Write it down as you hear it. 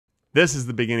This is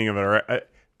the beginning of our.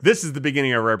 This is the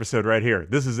beginning of our episode right here.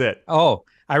 This is it. Oh,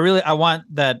 I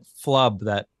want that flub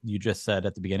that you just said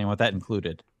at the beginning. I want that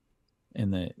included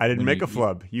in the. I didn't make a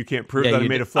flub. You can't prove that I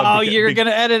made a flub. Oh, you're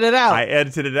gonna edit it out. I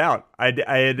edited it out. I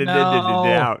edited it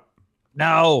out.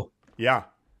 No. Yeah.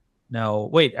 No.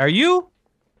 Wait. Aren't you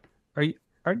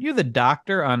the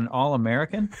doctor on All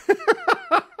American?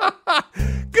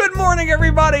 Good morning,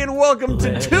 everybody, and welcome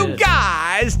to Two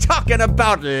Guys Talking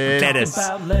About Lettuce.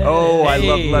 Oh, I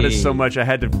love lettuce so much. I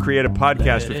had to create a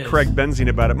podcast with Craig Benzine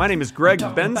about it. My name is Greg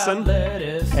Benson.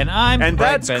 And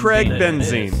that's Craig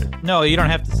Benzine. No, you don't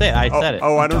have to say it. I said it.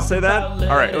 Oh, I don't say that?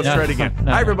 All right, let's try it again.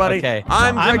 No, Hi, everybody. okay.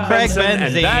 I'm Craig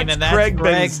Benzine, and that's Craig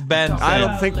Benson. I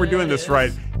don't think we're doing this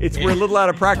right. We're a little out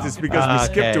of practice because we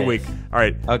skipped a week. All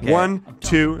right. Okay. 1,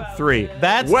 2, 3.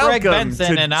 That's Welcome Greg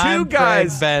Benson, to and Two I'm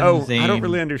Guys. Craig Oh, Benzine. I don't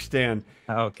really understand.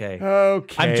 Okay.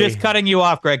 Okay. I'm just cutting you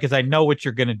off, Greg, because I know what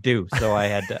you're gonna do. So I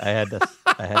had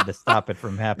to stop it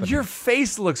from happening. Your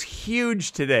face looks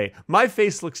huge today. My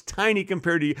face looks tiny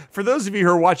compared to you. For those of you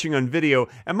who are watching on video,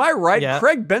 am I right? Yeah.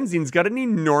 Craig Benzine's got an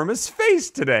enormous face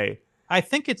today. I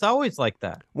think it's always like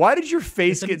that. Why did your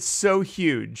face get so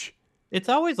huge? It's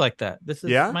always like that. This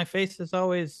is my face is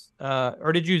always.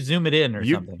 Or did you zoom it in or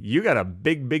something? You got a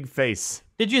big face.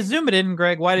 Did you zoom it in,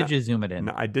 Greg? Why did you zoom it in?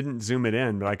 No, I didn't zoom it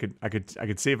in, but I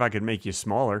could see if I could make you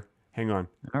smaller. Hang on.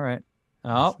 All right.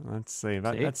 Oh, let's see.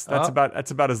 That's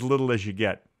about as little as you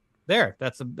get. There.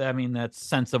 That's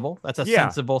sensible. That's a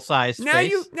sensible size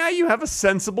face. Now you have a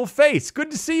sensible face.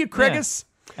 Good to see you, Craigus. Yeah.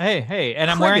 Hey,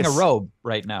 and I'm wearing a robe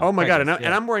right now. Oh my God, and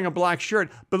I'm wearing a black shirt.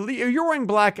 But you're wearing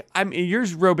black. Your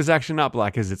robe is actually not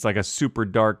black, because it's like a super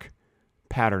dark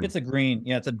pattern. It's a green.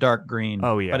 Yeah, it's a dark green.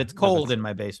 Oh yeah, but it's cold in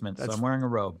my basement, so I'm wearing a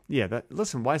robe. Yeah.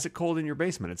 Listen, why is it cold in your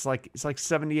basement? It's like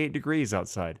 78 degrees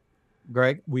outside.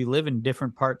 Greg, we live in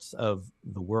different parts of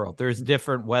the world. There's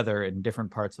different weather in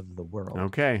different parts of the world.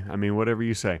 Okay, I mean whatever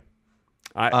you say.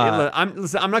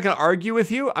 I'm not going to argue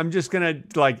with you. I'm just going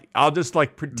to I'll just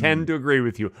pretend to agree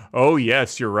with you. Oh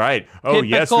yes, you're right. Oh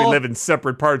yes, we live in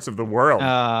separate parts of the world.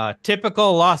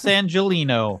 Typical Los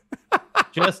Angelino.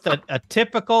 Just a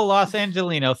typical Los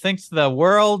Angelino thinks the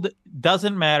world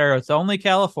doesn't matter. It's only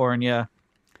California.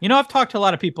 You know, I've talked to a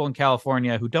lot of people in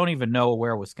California who don't even know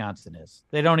where Wisconsin is.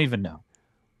 They don't even know.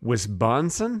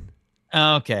 Wisconsin?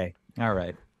 Okay. All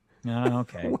right.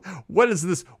 Okay. What is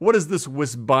this? What is this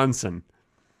Wisconsin?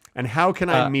 And how can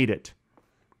I meet it?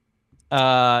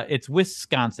 It's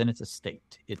Wisconsin. It's a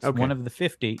state. It's one of the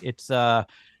 50. It's the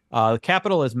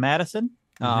capital is Madison.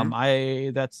 Mm-hmm.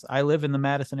 I live in the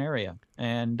Madison area,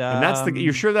 and that's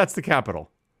you're sure that's the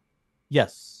capital?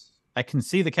 Yes, I can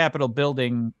see the Capitol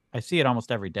building. I see it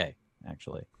almost every day,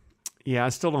 actually. Yeah, I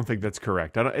still don't think that's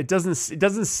correct. It doesn't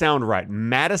sound right.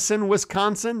 Madison,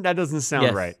 Wisconsin. That doesn't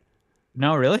sound right.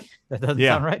 No, really? That doesn't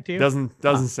sound right to you?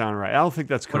 Doesn't sound right. I don't think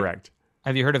that's correct.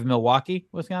 Have you heard of Milwaukee,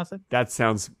 Wisconsin? That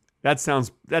sounds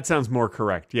more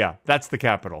correct. Yeah, that's the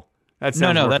capital. That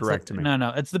sounds more correct to me.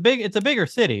 No. It's a bigger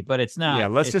city, but it's not. Yeah,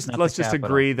 let's just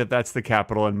agree that that's the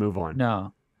capital and move on.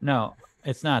 No,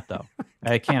 it's not though.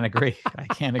 I can't agree. I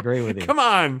can't agree with you. Come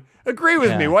on, agree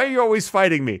with me. Why are you always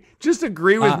fighting me? Just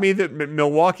agree with me that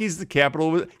Milwaukee's the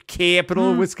capital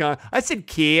of Wisconsin. I said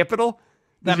capital.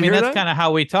 That's kind of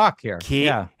how we talk here.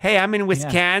 Yeah. Hey, I'm in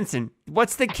Wisconsin. Yeah.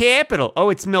 What's the capital? Oh,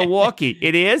 it's Milwaukee.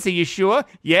 It is? Are you sure?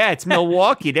 Yeah, it's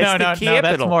Milwaukee. That's the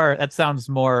capital. No, that sounds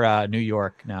more New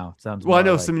York now. It sounds. Well, I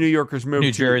know some New Yorkers moved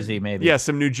New Jersey, maybe. Yeah,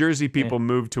 some New Jersey people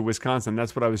moved to Wisconsin.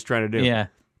 That's what I was trying to do. Yeah.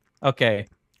 Okay. I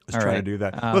was trying to do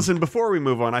that. Listen, before we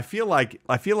move on, I feel like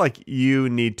you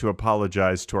need to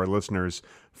apologize to our listeners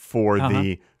for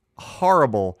the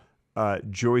horrible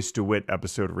Joyce DeWitt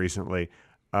episode recently.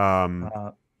 You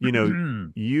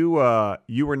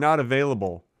were not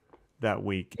available that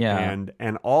week,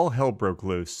 and all hell broke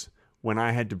loose when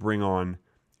I had to bring on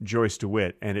Joyce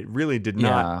DeWitt, and it really did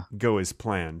not go as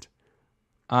planned.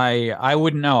 I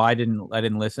wouldn't know. I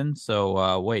didn't listen.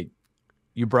 So wait,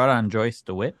 you brought on Joyce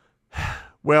DeWitt?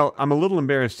 Well, I'm a little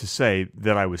embarrassed to say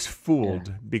that I was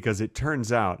fooled because it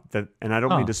turns out that, and I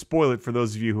don't mean to spoil it for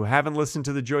those of you who haven't listened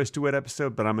to the Joyce DeWitt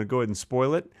episode, but I'm going to go ahead and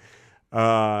spoil it.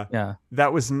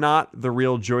 That was not the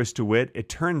real Joyce DeWitt. It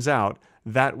turns out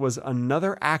that was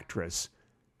another actress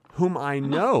whom I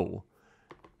know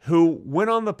who went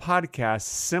on the podcast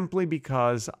simply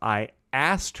because I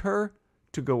asked her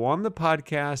to go on the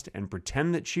podcast and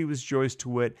pretend that she was Joyce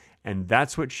DeWitt, and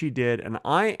that's what she did. And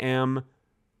I am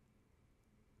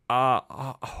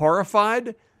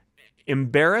horrified,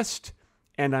 embarrassed,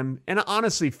 and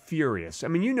honestly furious. I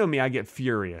mean, you know me, I get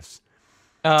furious.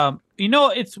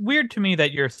 it's weird to me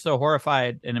that you're so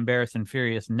horrified and embarrassed and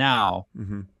furious now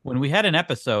when we had an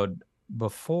episode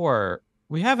before.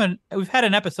 We've had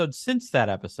an episode since that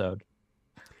episode,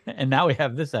 and now we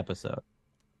have this episode.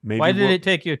 Why did it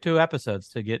take you 2 episodes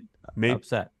to get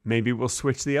upset? Maybe we'll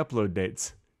switch the upload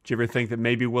dates. Do you ever think that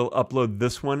maybe we'll upload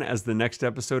this one as the next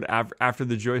episode after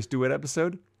the Joyce DeWitt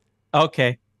episode?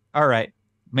 Okay. All right.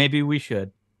 Maybe we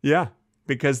should. Yeah.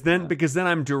 Because then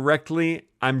I'm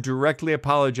directly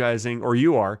apologizing, or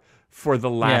you are, for the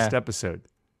last episode.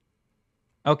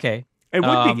 Okay.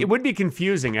 It would be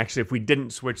confusing actually if we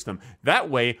didn't switch them. That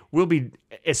way we'll be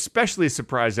especially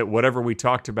surprised at whatever we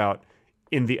talked about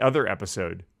in the other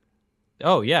episode.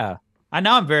 Oh yeah.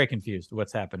 I'm very confused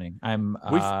what's happening.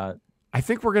 I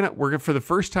think we're gonna for the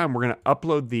first time we're gonna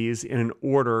upload these in an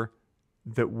order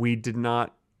that we did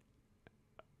not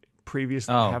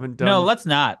previously haven't done. No, let's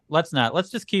not. Let's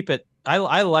just keep it.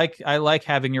 I like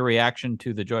having your reaction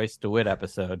to the Joyce DeWitt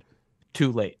episode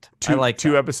too late.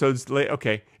 Two episodes late.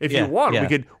 Okay. If you want,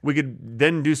 we could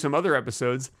then do some other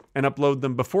episodes and upload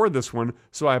them before this one.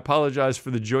 So I apologize for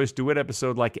the Joyce DeWitt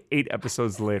episode 8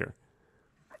 episodes later.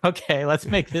 Okay, let's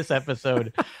make this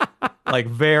episode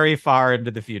very far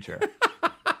into the future.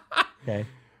 Okay.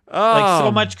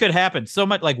 So much could happen. So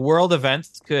much world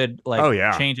events could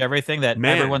change everything that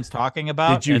everyone's talking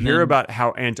about. Did you hear about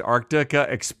how Antarctica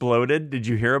exploded? Did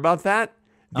you hear about that?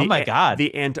 Oh my God.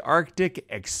 The Antarctic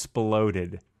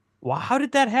exploded. Wow, how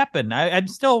did that happen? I'm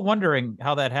still wondering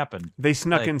how that happened. They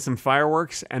snuck in some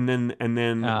fireworks, and then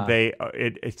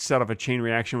it set off a chain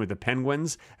reaction with the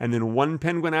penguins, and then one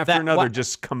penguin after another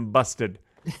just combusted.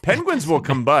 Penguins will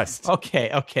combust. Okay,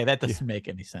 that doesn't make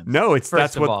any sense. No,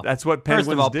 that's what penguins do. First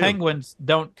of all, penguins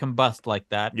don't combust like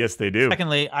that. Yes, they do.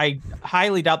 Secondly, I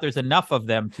highly doubt there's enough of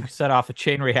them to set off a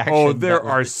chain reaction. Oh, there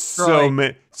are so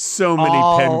many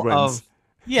penguins.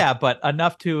 Yeah, but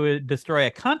enough to destroy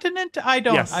a continent? I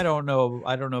don't know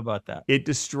about that. It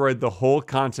destroyed the whole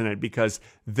continent because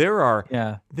there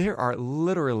are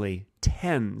literally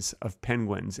tens of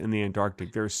penguins in the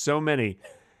Antarctic. There are so many.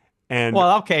 And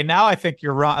now I think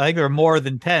you're wrong. I think there are more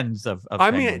than tens of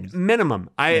penguins. Mean,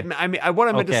 minimum. What I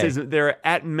meant to say is that there are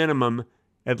at minimum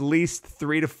at least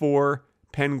 3 to 4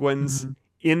 penguins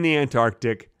in the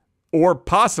Antarctic, or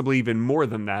possibly even more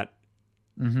than that.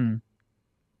 Mm-hmm.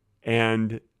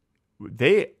 And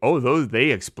they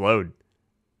explode.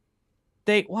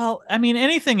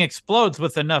 Anything explodes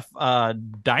with enough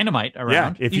dynamite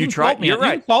around. Yeah, if you try, you're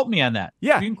right. You can quote me on that.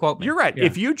 Yeah, you can quote me. You're right. Yeah.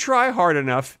 If you try hard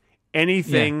enough,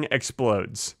 anything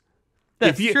explodes.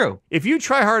 That's true. If you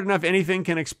try hard enough, anything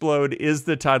can explode is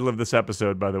the title of this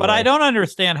episode, by the way. But I don't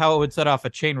understand how it would set off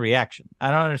a chain reaction. I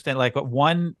don't understand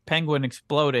one penguin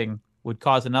exploding would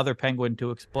cause another penguin to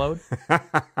explode.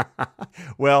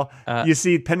 Well, you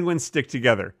see, penguins stick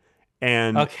together,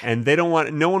 and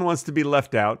no one wants to be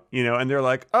left out, and they're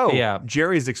like,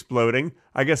 Jerry's exploding,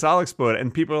 I guess I'll explode.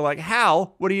 And people are like,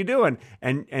 Hal, what are you doing?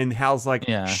 And Hal's like,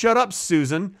 shut up,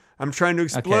 Susan, I'm trying to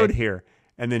explode here.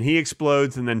 And then he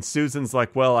explodes, and then Susan's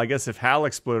like, well, I guess if Hal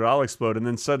exploded, I'll explode. And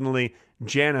then suddenly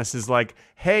Janice is like,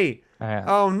 hey,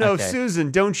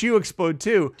 Susan, don't you explode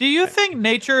too? Do you think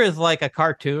nature is like a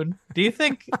cartoon? Do you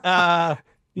think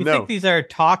think these are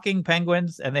talking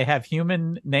penguins and they have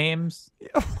human names?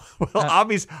 Well,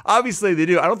 obviously they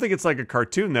do. I don't think it's like a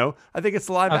cartoon though. I think it's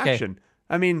live action.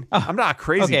 I mean, I'm not a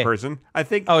crazy person. I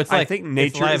think I think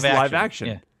nature is live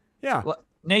action. Yeah.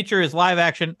 Nature is live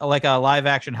action, like a live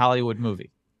action Hollywood movie.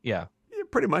 Yeah,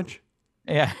 pretty much.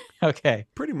 Yeah. Okay.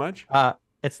 Pretty much.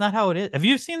 It's not how it is. Have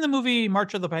you seen the movie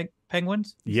March of the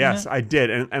Penguins? Yes, I did.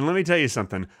 And let me tell you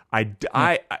something.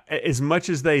 I as much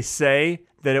as they say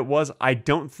that it was, I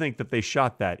don't think that they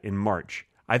shot that in March.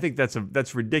 I think that's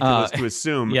ridiculous to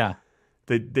assume. Yeah.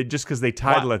 That just because they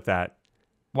title it that.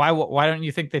 Why don't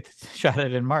you think they shot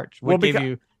it in March?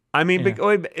 If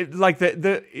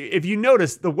you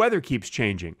notice, the weather keeps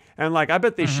changing, and I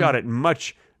bet they shot it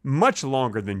much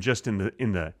longer than just in the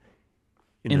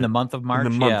month of March.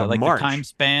 In the month of March. The time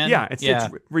span. Yeah, it's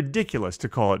ridiculous to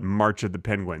call it March of the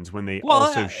Penguins when they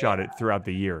also shot it throughout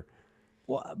the year.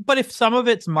 Well, but if some of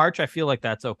it's March, I feel like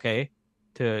that's okay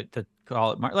to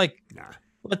call it March.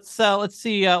 Let's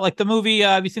see. The movie.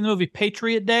 Have you seen the movie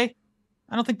Patriot Day?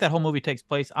 I don't think that whole movie takes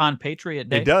place on Patriot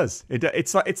Day. It does.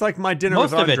 It's like My Dinner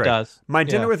with Andre. Most of it does. My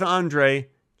Dinner with Andre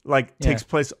takes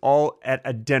place all at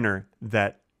a dinner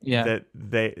that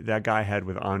guy had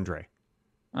with Andre.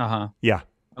 Uh-huh. Yeah.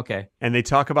 Okay. And they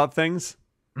talk about things,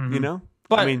 But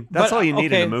that's all you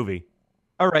need in a movie.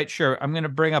 All right, sure. I'm going to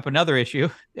bring up another issue,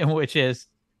 which is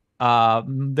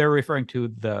they're referring to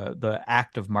the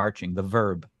act of marching, the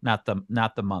verb, not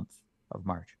the month of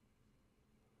March.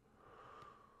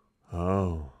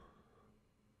 Oh.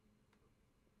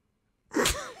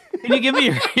 Can you give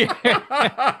me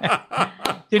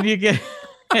Can you give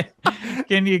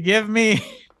Can you give me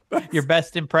your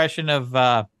best impression of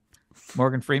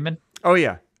Morgan Freeman? Oh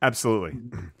yeah, absolutely.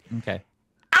 Okay.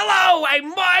 Hello, I'm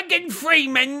Morgan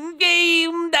Freeman. Take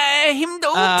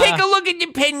a look at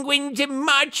the penguins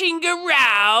marching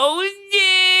around.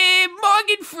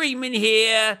 Morgan Freeman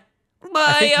here.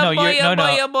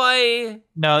 Boy.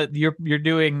 No, you're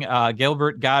doing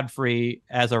Gilbert Godfrey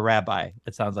as a rabbi.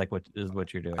 It sounds like what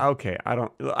you're doing. Okay, I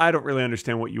don't really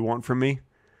understand what you want from me.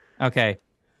 Okay.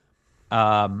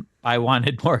 I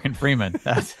wanted Morgan Freeman.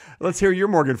 Let's hear your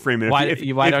Morgan Freeman. Why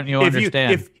don't you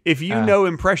understand? If you know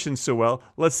impressions so well,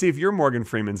 let's see if your Morgan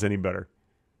Freeman's any better.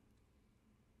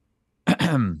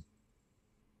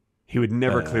 He would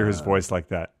never clear his voice like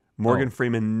that. Morgan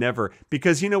Freeman never,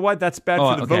 because you know what? That's bad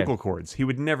for the vocal cords. He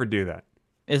would never do that.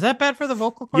 Is that bad for the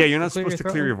vocal cords? Yeah, you're not supposed to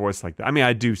clear your voice like that. I mean,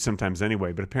 I do sometimes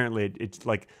anyway, but apparently it's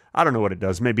like, I don't know what it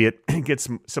does. Maybe it gets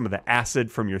some of the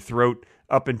acid from your throat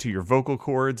up into your vocal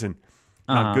cords and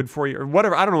not good for you or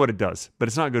whatever. I don't know what it does, but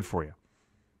it's not good for you.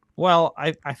 Well,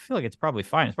 I feel like it's probably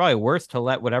fine. It's probably worse to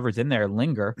let whatever's in there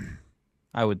linger,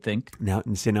 I would think. Now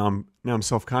I'm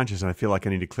self-conscious and I feel like I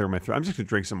need to clear my throat. I'm just going to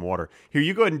drink some water. Here,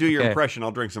 you go ahead and do your impression.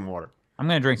 I'll drink some water. I'm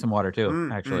going to drink some water too,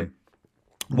 actually.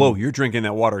 Whoa, you're drinking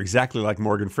that water exactly like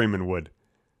Morgan Freeman would.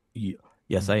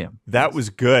 Yes, I am. That was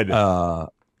good.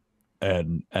 And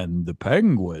the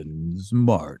penguins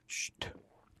marched.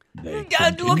 Look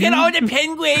at all the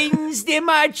penguins. They're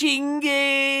marching.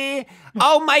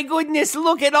 Oh my goodness,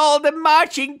 look at all the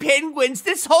marching penguins.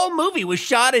 This whole movie was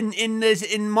shot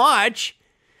in March.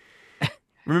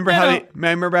 Remember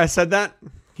remember I said that?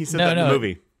 He said that in the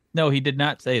movie. No, he did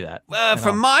not say that.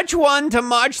 From March 1 to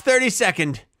March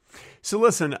 32nd. So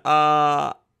listen,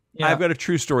 I've got a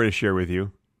true story to share with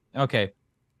you. Okay.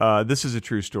 This is a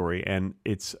true story, and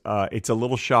it's a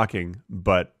little shocking,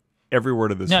 but every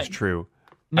word of this is true.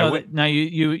 No,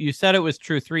 you said it was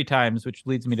true 3 times, which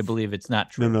leads me to believe it's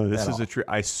not true. No, this is a true.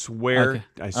 I swear,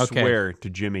 I swear to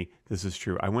Jimmy, this is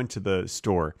true. I went to the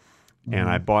store and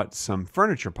I bought some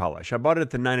furniture polish. I bought it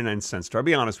at the 99-cent store. I'll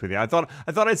be honest with you. I thought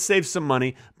I'd save some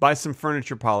money, buy some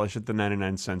furniture polish at the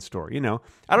 99-cent store. You know,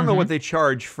 I don't know what they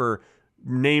charge for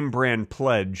name brand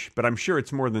Pledge, but I'm sure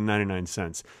it's more than 99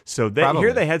 cents. So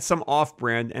here they had some off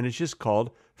brand, and it's just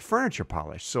called furniture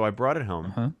polish. So I brought it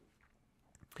home.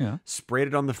 Yeah. Sprayed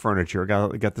it on the furniture.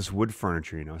 Got this wood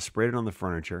furniture, sprayed it on the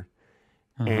furniture.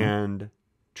 And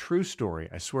true story,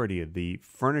 I swear to you, the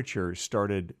furniture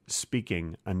started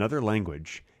speaking another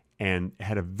language and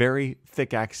had a very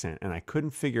thick accent. And I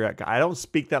couldn't figure out, I don't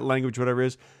speak that language, whatever it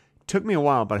is. It took me a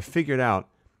while, but I figured out,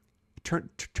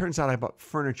 turns out I bought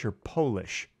furniture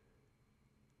Polish.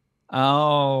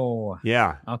 Oh.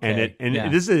 Yeah. Okay.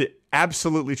 And this is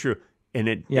absolutely true. And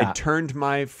it turned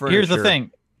my furniture. Here's the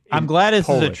thing. I'm glad this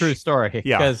Polish. is a true story.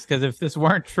 Because if this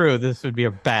weren't true, this would be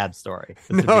a bad story.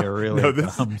 This would be a really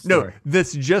dumb story. No,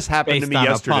 this just happened to me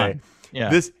yesterday.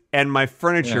 Yeah. And my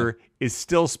furniture is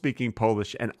still speaking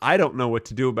Polish, and I don't know what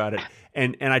to do about it.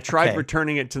 And I tried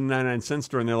returning it to the 99-cent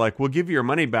store, and they're like, "We'll give you your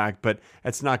money back, but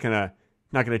it's not gonna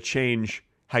change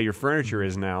how your furniture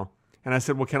is now." And I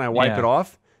said, "Well, can I wipe it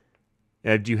off?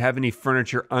 Do you have any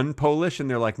furniture un-Polish?" And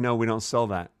they're like, "No, we don't sell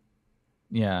that."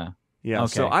 Yeah. Yeah.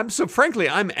 Okay. So frankly,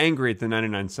 I'm angry at the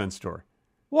 99-cent store.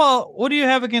 Well, what do you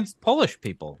have against Polish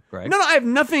people, Greg? No, I have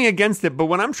nothing against it. But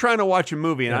when I'm trying to watch a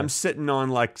movie and I'm sitting on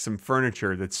like some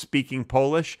furniture that's speaking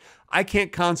Polish, I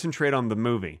can't concentrate on the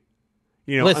movie.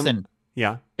 Listen.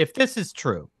 Yeah. If this is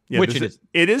true, which it is,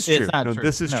 it is true. It's not true.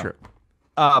 This is true.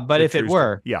 But if it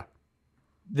were,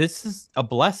 this is a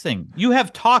blessing. You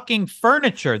have talking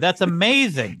furniture. That's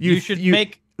amazing. You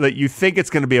think it's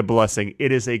going to be a blessing.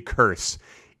 It is a curse.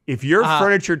 If your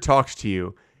furniture talks to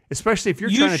you, especially if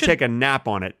you're trying to take a nap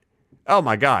on it, oh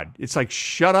my God, it's like,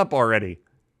 shut up already.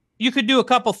 You could do a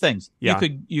couple things. Yeah.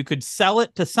 You could sell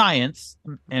it to science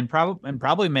and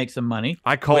probably make some money.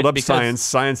 I called up science.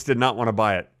 Science did not want to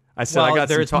buy it. I said,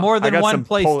 there's more than one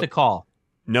place to call.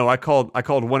 No, I called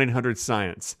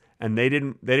 1-800-SCIENCE, and they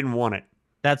didn't want it.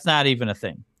 That's not even a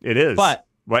thing. It is. But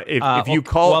if you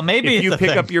call, maybe if you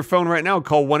pick up your phone right now,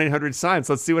 call 1-800-SCIENCE.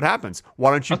 Let's see what happens.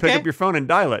 Why don't you pick up your phone and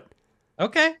dial it?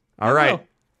 Okay. All right.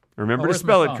 Remember to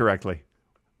spell it correctly.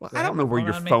 Well, I don't know where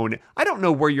your phone. I don't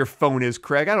know where your phone is,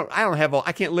 Craig.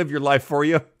 I can't live your life for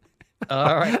you.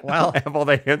 All right. Well, I have all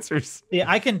the answers. Yeah,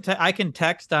 I can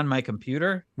text on my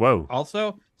computer. Whoa.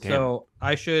 Also, so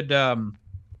I should.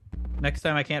 Next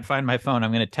time I can't find my phone,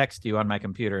 I'm going to text you on my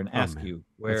computer and ask you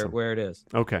where it is.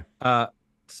 Okay.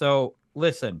 So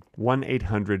listen.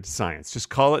 1-800-SCIENCE. Just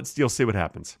call it. You'll see what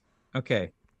happens.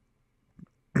 Okay.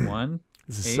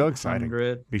 This is so exciting.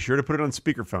 Be sure to put it on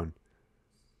speakerphone.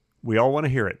 We all want to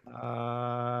hear it.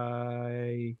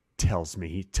 He tells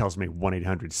me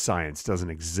 1-800-SCIENCE doesn't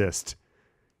exist.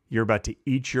 You're about to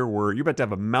eat your word. You're about to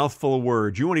have a mouthful of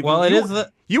words. You won't even.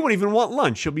 You won't even want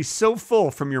lunch. You'll be so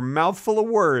full from your mouthful of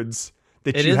words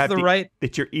that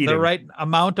that you're eating the right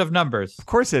amount of numbers. Of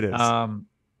course, it is.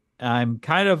 I'm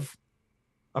kind of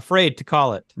afraid to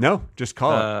call it. No, just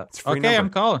call it. It's a free number. I'm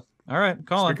calling. All right, I'm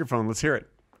calling. Speakerphone. Let's hear it.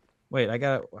 Wait, how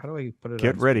do I put it?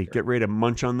 Get ready. Get ready to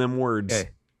munch on them words.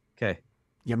 Okay.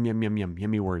 Yum, yum, yum, yum.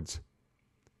 Yummy words.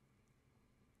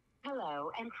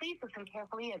 Hello, and please listen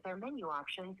carefully as our menu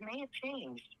options may have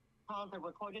changed. Calls are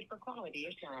recorded for quality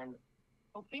assurance.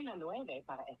 Opina 9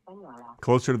 para Española.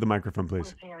 Closer to the microphone,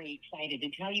 please. We're very excited to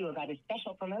tell you about a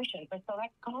special promotion for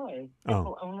select callers. This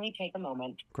will only take a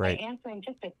moment. Great. By answering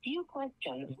just a few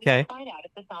questions, we'll find out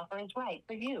if this offer is right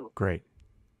for you. Great.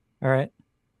 All right.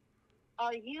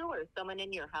 Are you or someone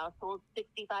in your household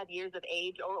 65 years of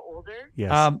age or older? Yes.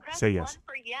 Press Say yes. 1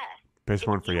 for yes. Press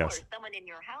 1 for yes. Or someone in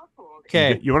your household.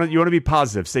 Okay. You want to be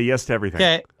positive. Say yes to everything.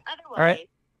 Okay. Otherwise, all right.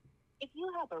 If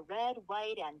you have a red,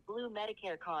 white, and blue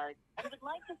Medicare card and would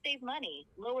like to save money,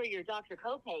 lower your doctor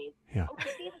copays, or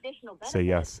receive additional benefits, say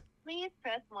yes. Please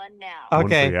press 1 now.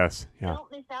 Okay. 1 for yes. Yeah.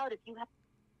 Don't miss out if you have.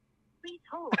 Please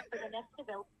hold for the next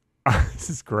available. This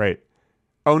is great.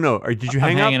 Oh, no. Did you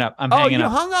hang up? I'm hanging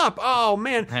up. Oh, you hung up. Oh,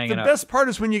 man. The best part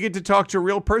is when you get to talk to a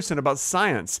real person about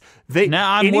science.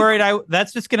 Now I'm worried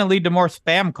that's just going to lead to more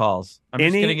spam calls. I'm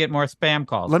just going to get more spam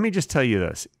calls. Let me just tell you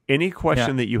this. Any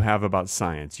question that you have about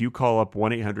science, you call up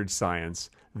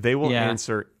 1-800-SCIENCE. They will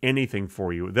answer anything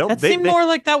for you. That seemed more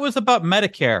like that was about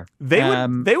Medicare.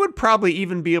 They would probably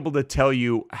even be able to tell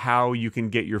you how you can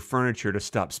get your furniture to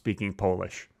stop speaking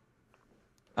Polish.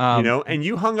 And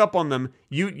you hung up on them.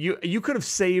 You could have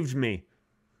saved me.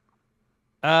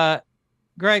 Greg.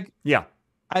 Yeah.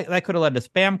 That could have led to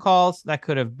spam calls. I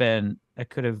could have been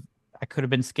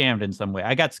scammed in some way.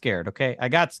 I got scared. Okay. I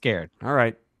got scared. All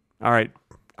right.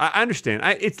 I understand.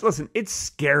 It's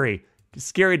scary. It's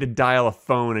scary to dial a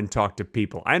phone and talk to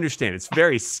people. I understand. It's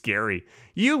very scary.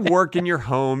 You work in your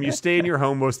home. You stay in your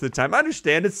home most of the time. I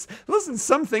understand.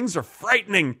 Some things are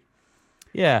frightening.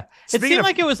 Yeah. It seemed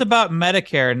like it was about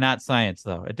Medicare and not science,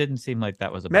 though. It didn't seem like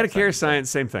that was about Medicare, science,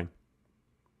 same thing.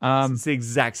 It's the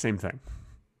exact same thing.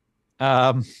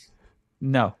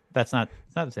 No, it's not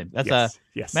the same. That's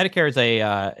yes. Medicare is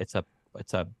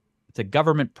it's a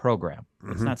government program.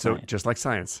 It's not science. Just like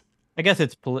science. I guess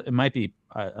it might be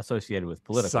associated with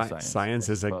political science. Science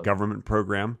is a government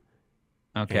program.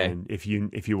 Okay. And if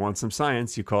you want some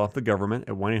science, you call up the government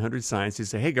at 1-800-SCIENCE. You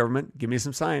say, "Hey, government, give me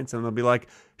some science," and they'll be like,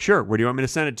 "Sure. Where do you want me to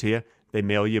send it to you?" They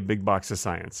mail you a big box of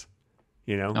science.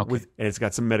 And it's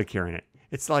got some Medicare in it.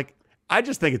 It's like I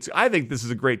think this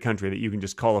is a great country that you can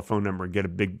just call a phone number and get a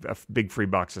big free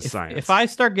box of science. If I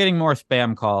start getting more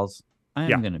spam calls,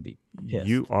 I'm going to be pissed.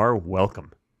 You are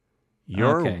welcome.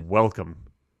 You're welcome.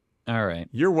 All right.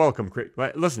 You're welcome.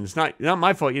 Listen, it's not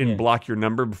my fault you didn't block your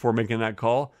number before making that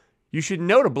call. You should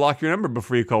know to block your number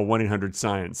before you call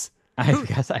 1-800-SCIENCE.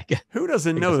 Who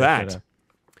doesn't know that?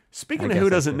 Speaking of who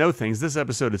doesn't know things, this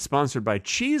episode is sponsored by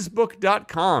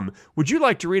cheesebook.com. Would you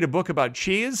like to read a book about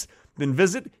cheese? Then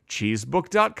visit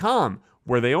cheesebook.com,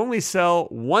 where they only sell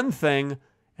one thing,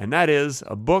 and that is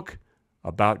a book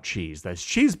about cheese. That's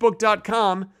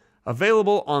cheesebook.com,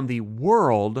 available on the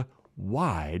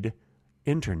worldwide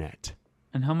internet.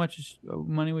 And how much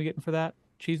money are we getting for that?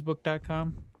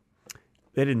 Cheesebook.com?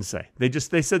 They didn't say. They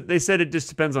said it just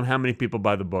depends on how many people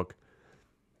buy the book.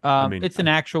 It's an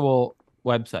actual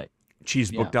website.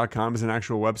 Cheesebook.com is an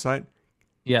actual website?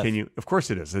 Yes. Of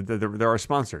course it is. They're our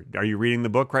sponsor. Are you reading the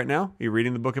book right now? Are you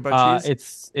reading the book about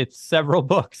cheese? It's several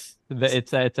books.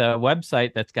 It's a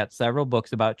website that's got several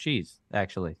books about cheese,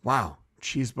 actually. Wow.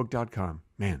 Cheesebook.com.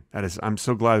 Man, I'm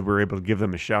so glad we were able to give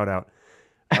them a shout out.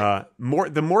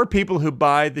 The more people who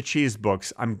buy the cheese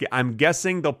books, I'm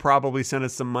guessing they'll probably send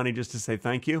us some money just to say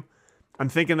thank you. I'm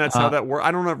thinking that's how that works.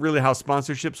 I don't know really how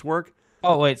sponsorships work.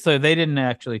 Oh wait, so they didn't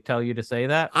actually tell you to say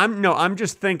that? I'm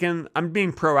just thinking. I'm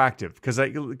being proactive because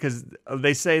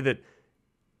they say that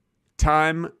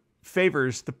time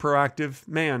favors the proactive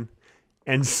man,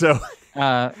 and so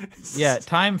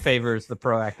time favors the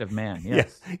proactive man.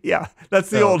 Yes. Yeah. That's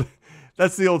the old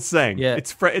saying. Yeah,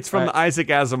 it's from the Isaac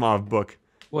Asimov book.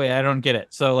 Wait, I don't get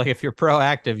it. So, like, if you're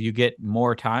proactive, you get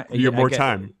more time. You get more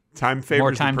time. Time favors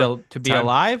more time to be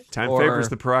alive. Time favors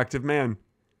the proactive man.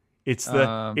 It's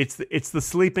the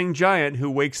sleeping giant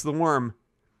who wakes the worm.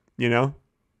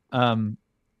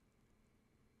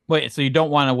 Wait, so you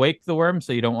don't want to wake the worm,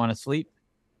 so you don't want to sleep,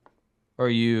 or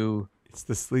you? It's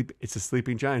a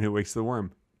sleeping giant who wakes the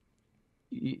worm.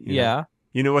 Yeah.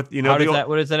 You know what?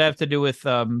 What does that have to do with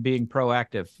being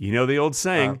proactive? You know the old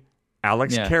saying,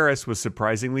 Alex yeah. Karras was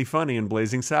surprisingly funny in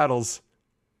Blazing Saddles.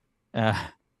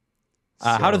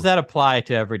 How does that apply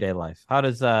to everyday life? How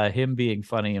does him being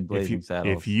funny in Blazing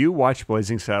Saddles? If you watch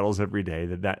Blazing Saddles every day,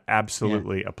 that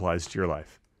absolutely applies to your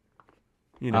life.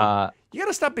 You know, you got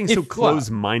to stop being so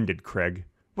close-minded, Craig.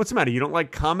 What's the matter? You don't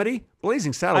like comedy?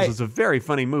 Blazing Saddles is a very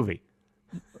funny movie.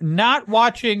 Not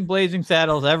watching Blazing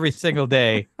Saddles every single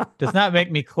day does not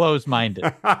make me close-minded.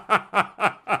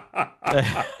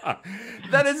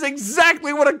 That is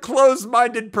exactly what a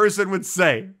closed-minded person would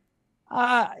say.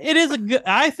 It is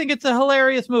I think it's a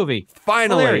hilarious movie.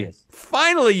 Finally,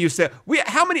 you said.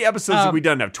 How many episodes have we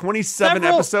done now? 27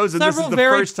 episodes, and this is the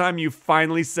first time you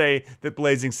finally say that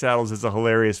Blazing Saddles is a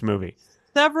hilarious movie.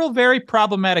 Several very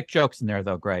problematic jokes in there,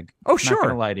 though, Greg. Oh, sure. Not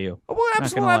gonna lie to you. Well,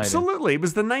 absolutely. It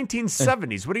was the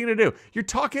 1970s. What are you going to do? You're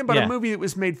talking about a movie that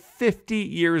was made 50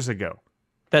 years ago.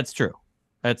 That's true.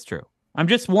 I'm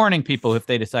just warning people if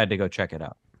they decide to go check it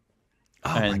out.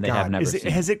 Oh, my God.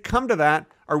 Has it come to that?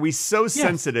 Are we so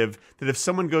sensitive that if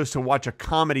someone goes to watch a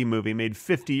comedy movie made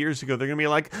 50 years ago, they're going to be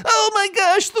like, oh, my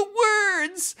gosh, the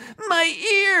words! My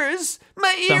ears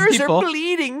are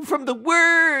bleeding from the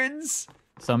words!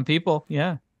 Some people,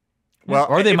 yeah. Well,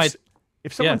 or they might.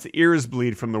 If someone's ears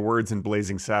bleed from the words in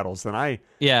Blazing Saddles, then I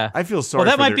feel sorry. Well,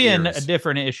 that for might be ears. a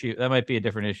different issue. That might be a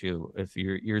different issue if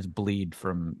your ears bleed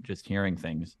from just hearing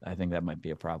things. I think that might be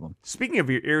a problem. Speaking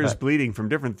of your ears bleeding from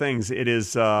different things, it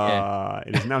is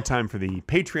now time for the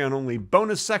Patreon only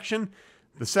bonus section,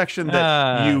 the section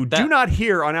that do not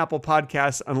hear on Apple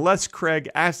Podcasts unless Craig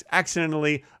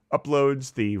accidentally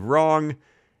uploads the wrong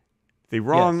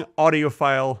audio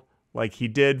file, like he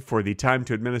did for the Time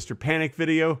to Administer Panic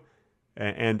video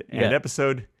and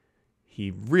episode.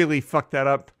 He really fucked that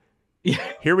up. Yeah.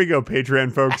 Here we go,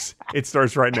 Patreon folks. It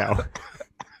starts right now.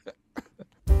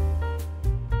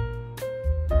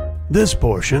 This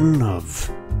portion of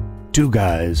Two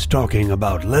Guys Talking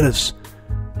About Lettuce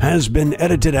has been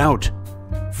edited out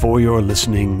for your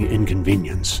listening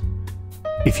inconvenience.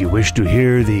 If you wish to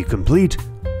hear the complete,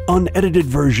 unedited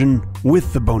version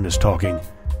with the bonus talking,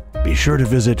 be sure to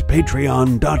visit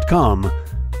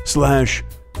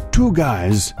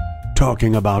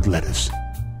patreon.com/2guystalkingaboutlettuce.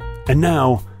 And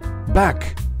now,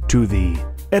 back to the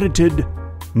edited,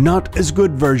 not as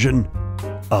good version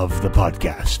of the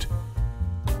podcast.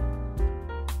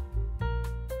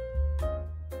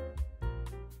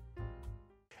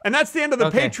 And that's the end of the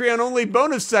Patreon-only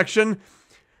bonus section.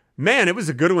 Man, it was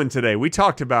a good one today. We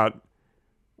talked about...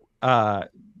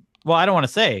 Well, I don't want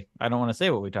to say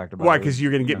what we talked about. Why? Because you're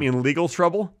going to get me in legal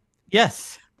trouble?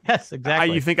 Yes,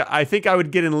 exactly. I think I would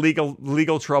get in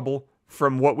legal trouble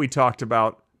from what we talked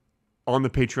about on the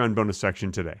Patreon bonus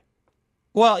section today.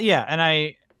 Well, yeah, and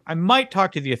I might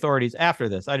talk to the authorities after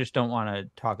this. I just don't want to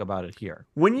talk about it here.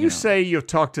 When you say you've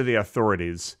talked to the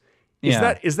authorities,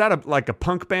 is that like a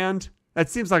punk band? That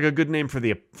seems like a good name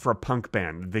for a punk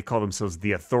band. They call themselves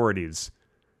the Authorities.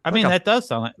 That does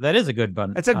sound like that is a good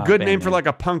band. It's a good name for like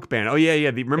a punk band. Oh yeah.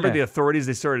 Remember the Authorities?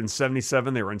 They started in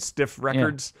 '77. They were in Stiff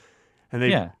Records, and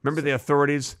remember the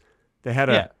Authorities. They had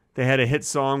a hit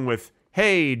song with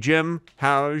 "Hey Jim,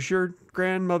 how's your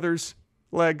grandmother's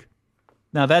leg?"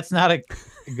 Now that's not a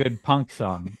good punk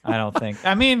song, I don't think.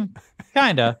 I mean,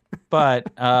 kinda,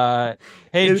 but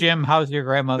 "Hey Jim, how's your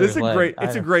grandmother's leg?"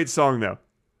 It's a great song though.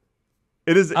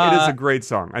 It is a great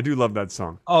song. I do love that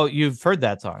song. Oh, you've heard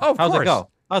that song? Oh, of course. How's it go?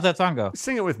 How's that song go?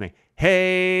 Sing it with me.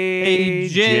 Hey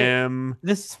Jim.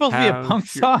 This is supposed to be a punk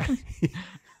song?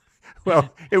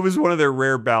 Well, it was one of their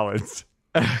rare ballads.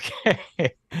 Okay.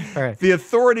 All right. The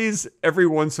Authorities, every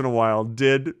once in a while,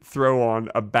 did throw on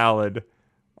a ballad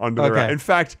onto their album. In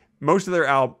fact, most of their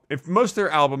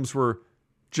albums were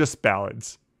just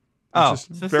ballads. This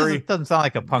doesn't sound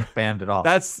like a punk band at all.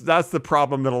 That's the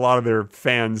problem that a lot of their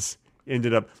fans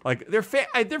ended up like. Their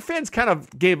fans kind of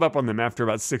gave up on them after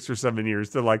about 6 or 7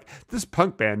 years. They're like, this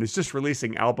punk band is just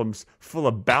releasing albums full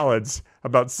of ballads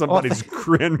about somebody's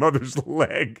grandmother's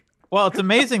leg. Well, it's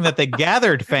amazing that they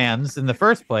gathered fans in the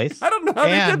first place. I don't know how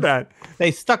they did that.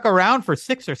 They stuck around for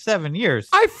 6 or 7 years.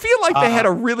 I feel like they had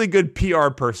a really good PR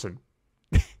person.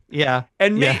 Yeah.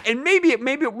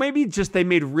 Maybe just they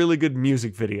made really good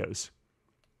music videos.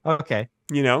 Okay.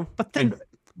 You know?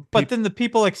 But then the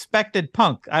people expected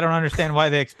punk. I don't understand why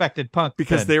they expected punk.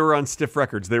 Because they were on Stiff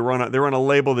Records. They were on a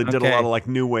label that did a lot of like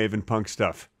new wave and punk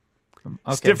stuff.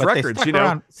 Okay, Stiff Records,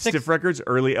 Stiff Records,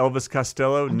 early Elvis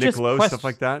Costello, Nick Lowe, stuff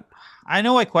like that. I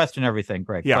know I question everything,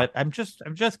 Greg, but I'm just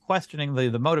questioning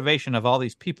the motivation of all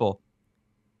these people.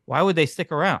 Why would they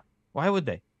stick around? Why would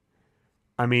they?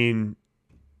 I mean,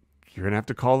 You're going to have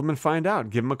to call them and find out.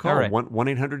 Give them a call. All right.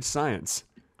 1-800-SCIENCE.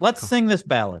 Let's sing this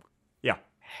ballad. Yeah.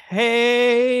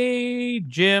 Hey,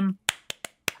 Jim,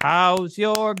 how's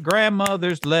your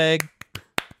grandmother's leg?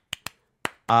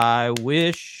 I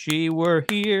wish she were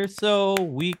here so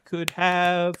we could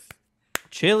have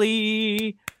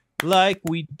chili like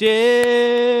we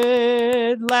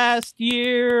did last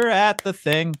year at the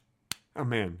thing. Oh,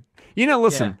 man.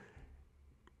 Listen.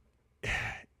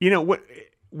 What?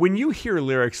 When you hear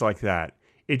lyrics like that,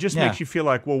 it just makes you feel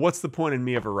like, well, what's the point in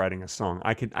me ever writing a song?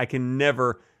 I can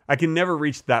never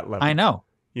reach that level. I know.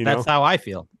 That's how I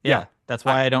feel. Yeah. That's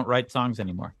why I don't write songs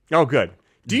anymore. Oh, good.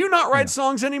 Do you not write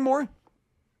songs anymore?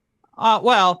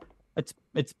 Well,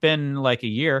 it's been like a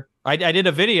year. I did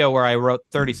a video where I wrote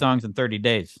 30 songs in 30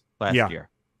 days last year.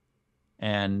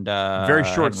 And very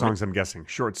short songs, I'm guessing.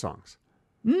 Short songs.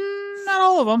 Not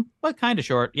all of them, but kind of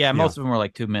short. Yeah, most of them were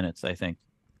like 2 minutes, I think.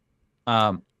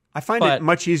 I find it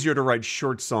much easier to write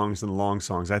short songs than long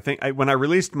songs. I think when I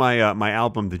released my my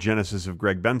album, The Genesis of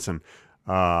Greg Benson,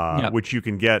 which you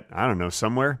can get, I don't know,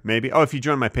 somewhere, maybe. Oh, if you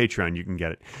join my Patreon, you can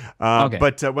get it. Okay.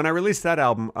 But when I released that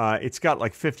album, it's got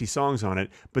like 50 songs on it,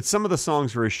 but some of the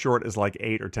songs are as short as like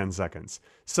 8 or 10 seconds.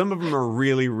 Some of them are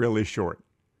really, really short.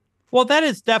 Well, that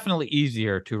is definitely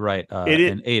easier to write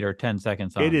an 8 or 10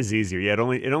 second song. It is easier. Yeah,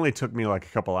 it only took me like a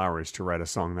couple hours to write a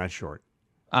song that short.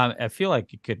 I feel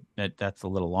like it could. That's a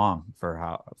little long for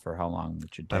how long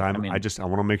it should take. But I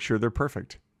want to make sure they're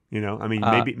perfect. Maybe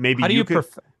how you could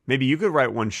maybe you could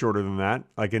write one shorter than that,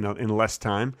 like in less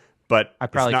time. But I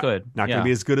probably could. Not going to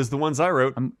be as good as the ones I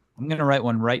wrote. I'm going to write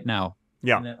one right now.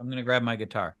 Yeah, I'm going to grab my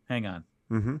guitar. Hang on.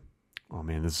 Mm-hmm. Oh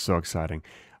man, this is so exciting.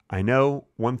 I know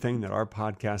one thing that our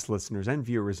podcast listeners and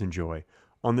viewers enjoy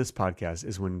on this podcast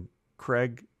is when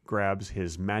Craig grabs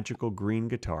his magical green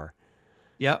guitar.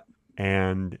 Yep.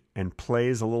 And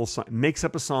plays a little song, makes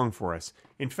up a song for us.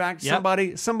 In fact,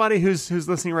 somebody who's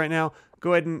listening right now,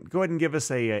 go ahead and give us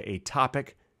a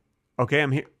topic. Okay,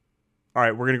 I'm here. All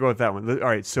right, we're gonna go with that one. All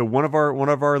right, so one of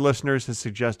our listeners has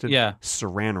suggested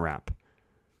Saran Wrap.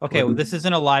 Okay, well, this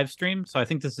isn't a live stream, so I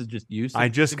think this is just you. I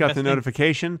just got the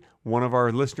notification. One of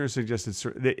our listeners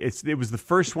suggested it was the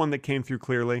first one that came through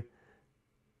clearly.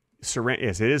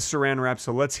 Yes, it is Saran Wrap.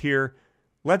 So let's hear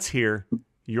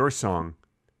your song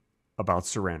about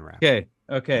Saran Wrap.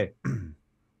 Okay.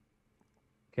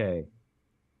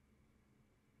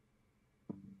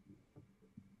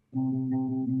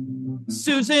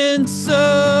 Susan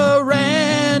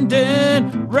Sarandon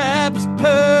wraps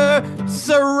her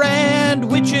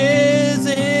sarandwiches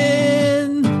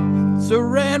in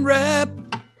Saran Wrap.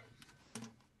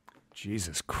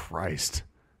 Jesus Christ.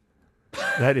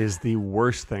 That is the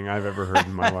worst thing I've ever heard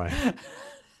in my life.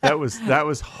 That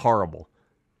was horrible.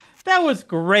 That was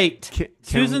great.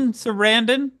 Susan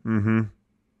Sarandon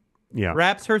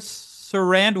wraps her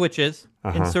sarandwiches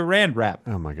in Saran Wrap.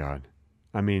 Oh my God.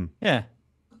 I mean,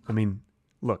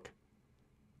 look.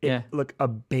 Look, a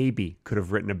baby could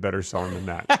have written a better song than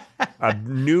that. A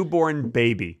newborn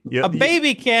baby. A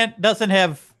baby doesn't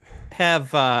have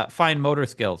fine motor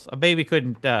skills. A baby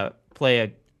couldn't play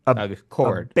a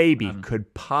chord. A baby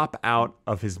could pop out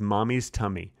of his mommy's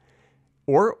tummy.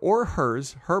 Or her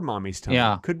mommy's tummy.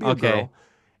 Yeah, could be a girl,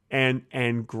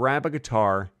 and grab a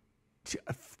guitar,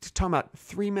 talking about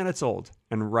 3 minutes old,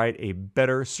 and write a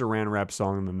better Saran Wrap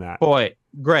song than that. Boy,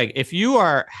 Greg, if you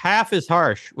are half as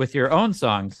harsh with your own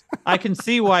songs, I can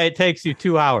see why it takes you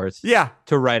 2 hours.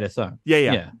 to write a song.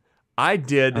 Yeah. I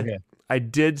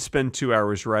did spend 2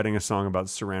 hours writing a song about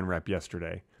Saran Wrap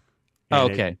yesterday.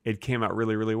 It came out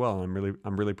really, really well.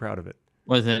 I'm really proud of it.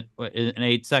 Was it an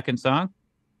 8-second song?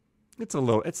 It's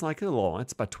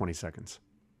about 20 seconds.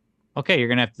 Okay, you're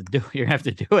gonna have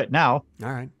to do it now.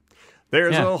 All right.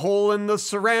 There's a hole in the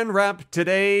Saran Wrap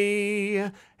today,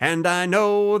 and I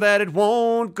know that it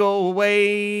won't go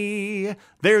away.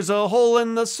 There's a hole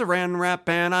in the Saran Wrap,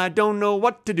 and I don't know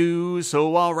what to do,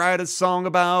 so I'll write a song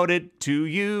about it to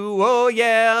you. Oh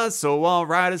yeah, so I'll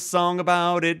write a song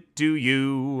about it to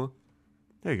you.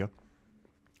 There you go.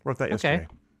 Wrote that yesterday.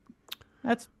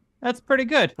 That's pretty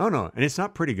good. Oh no, and it's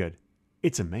not pretty good.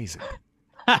 It's amazing.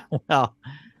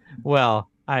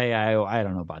 well, I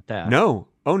don't know about that. No.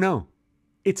 Oh no.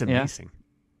 It's amazing.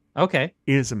 Yeah. Okay.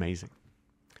 It is amazing.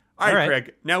 All right,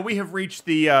 Craig. Now we have reached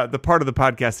the part of the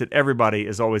podcast that everybody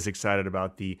is always excited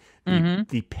about, the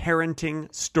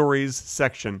parenting stories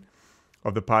section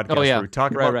of the podcast where we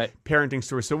talk about parenting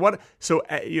stories. So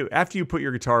after you put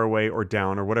your guitar away or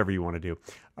down or whatever you want to do,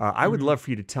 I would love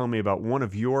for you to tell me about one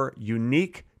of your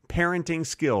unique parenting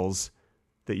skills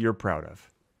that you're proud of.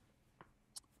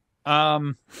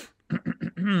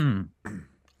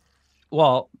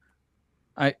 Well,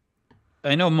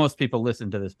 I know most people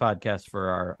listen to this podcast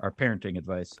for our parenting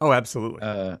advice. Oh, absolutely.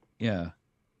 Yeah.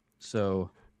 So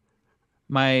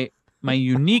my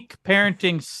unique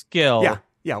parenting skill. Yeah.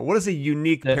 Yeah. What is a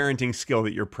unique parenting skill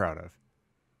that you're proud of?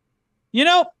 You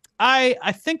know, I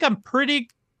think I'm pretty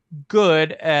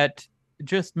good at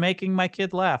just making my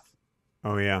kid laugh.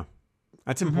 Oh, yeah.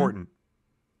 That's important.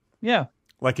 Yeah.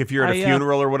 Like if you're at a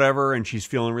funeral or whatever and she's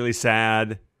feeling really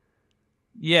sad.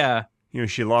 Yeah. You know,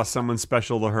 she lost someone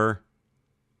special to her.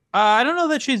 I don't know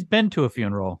that she's been to a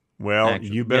funeral. Well,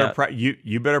 actually. you better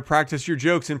you better practice your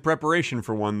jokes in preparation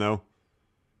for one, though.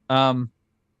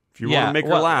 If you want to make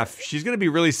her laugh, she's going to be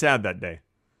really sad that day.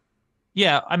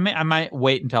 Yeah, I might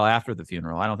wait until after the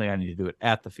funeral. I don't think I need to do it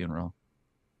at the funeral.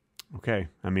 Okay.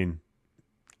 I mean,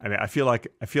 I feel like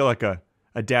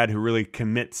a dad who really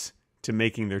commits to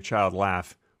making their child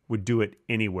laugh would do it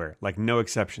anywhere, like no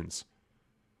exceptions.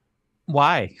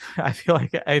 Why? I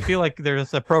feel like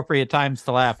there's appropriate times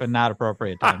to laugh and not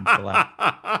appropriate times to laugh.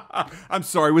 I'm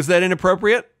sorry, was that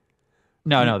inappropriate?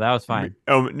 No, that was fine.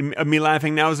 Oh, me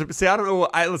laughing now is see. I don't know.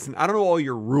 I don't know all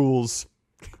your rules.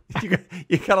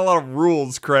 you got a lot of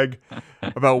rules, Craig,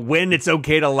 about when it's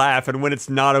okay to laugh and when it's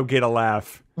not okay to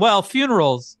laugh. Well,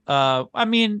 funerals. I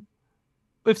mean,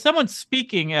 if someone's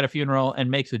speaking at a funeral and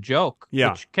makes a joke,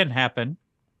 which can happen,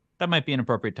 that might be an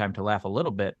appropriate time to laugh a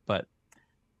little bit. But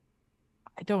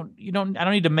I don't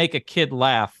need to make a kid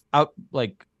laugh out,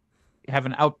 like have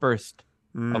an outburst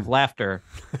of laughter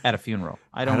at a funeral.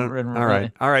 I don't.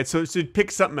 All right. So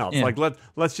pick something else. Yeah. Like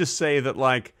let's just say that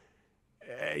like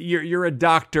you're a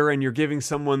doctor and you're giving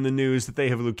someone the news that they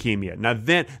have leukemia.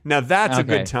 Now that's a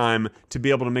good time to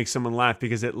be able to make someone laugh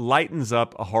because it lightens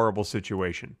up a horrible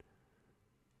situation.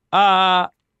 No.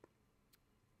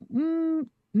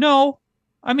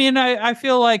 I mean, I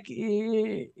feel like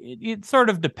it sort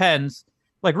of depends.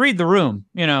 Like read the room,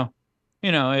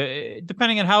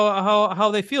 depending on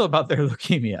how they feel about their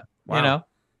leukemia. Wow.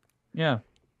 Yeah.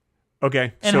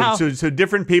 Okay, and so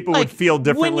different people would feel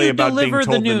differently about being told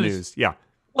the news. Yeah.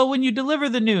 Well, when you deliver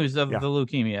the news of the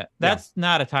leukemia, that's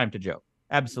not a time to joke.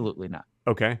 Absolutely not.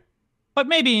 Okay. But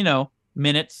maybe,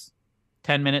 minutes,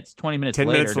 10 minutes, 20 minutes 10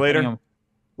 later. Minutes later. Depending on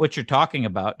what you're talking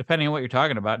about, depending on what you're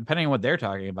talking about, depending on what they're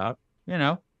talking about,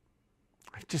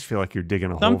 I just feel like you're digging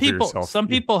a hole for yourself. Some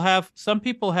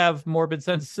people have morbid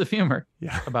senses of humor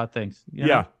about things.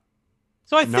 Yeah.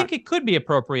 So I think it could be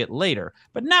appropriate later,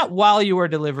 but not while you are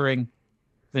delivering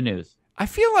the news. I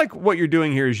feel like what you're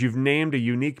doing here is you've named a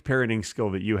unique parenting skill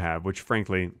that you have, which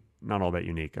frankly, not all that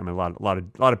unique. I mean, a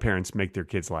lot of parents make their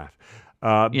kids laugh.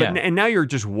 And now you're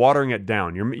just watering it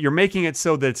down. You're making it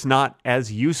so that it's not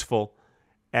as useful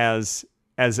as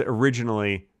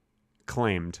originally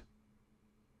claimed.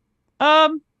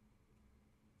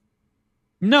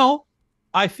 No,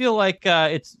 I feel like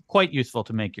it's quite useful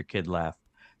to make your kid laugh.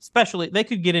 Especially, they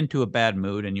could get into a bad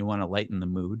mood and you want to lighten the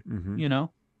mood,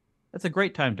 That's a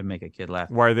great time to make a kid laugh.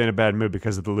 Why are they in a bad mood?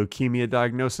 Because of the leukemia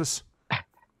diagnosis?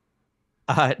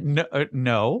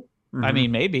 No. Mm-hmm. I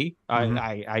mean, maybe.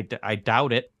 Mm-hmm. I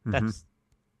doubt it. That's.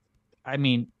 I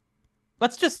mean,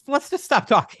 let's just stop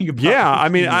talking about. Yeah, I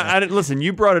mean, I listen.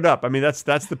 You brought it up. I mean, that's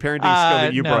the parenting skill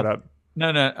that you brought up. No.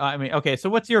 I mean, okay. So,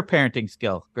 what's your parenting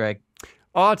skill, Greg?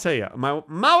 Oh, I'll tell you, my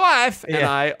wife and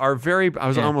I are very.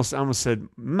 I almost said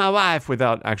my wife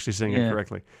without actually saying it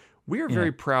correctly. We are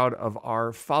very proud of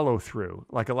our follow through.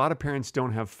 Like a lot of parents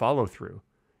don't have follow through.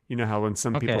 You know how when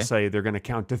some people say they're going to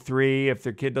count to 3 if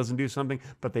their kid doesn't do something,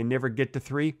 but they never get to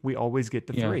 3. We always get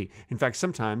to 3. In fact,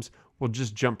 sometimes we'll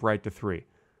just jump right to 3.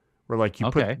 We're like,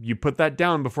 you put that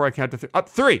down before I count to 3. Up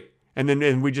 3,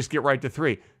 and we just get right to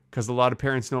 3 because a lot of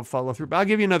parents don't follow through. But I'll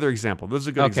give you another example. This is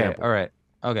a good example. All right.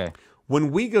 Okay.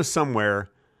 When we go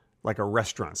somewhere like a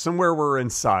restaurant, somewhere we're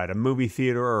inside, a movie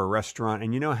theater or a restaurant,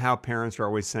 and you know how parents are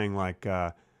always saying like,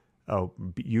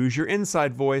 use your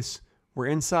inside voice. We're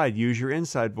inside. Use your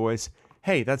inside voice.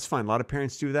 Hey, that's fine. A lot of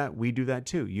parents do that. We do that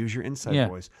too. Use your inside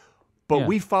voice. But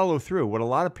we follow through. What a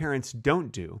lot of parents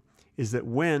don't do is that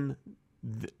when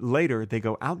later they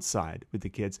go outside with the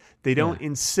kids, they don't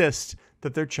insist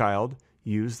that their child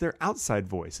use their outside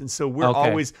voice. And so we're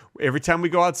always, every time we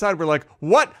go outside, we're like,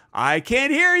 what? I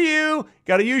can't hear you.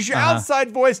 Got to use your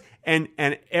outside voice. And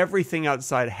everything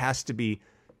outside has to be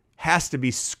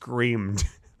screamed.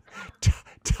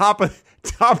 Top of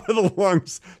the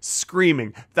lungs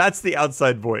screaming. That's the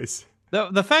outside voice.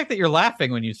 The fact that you're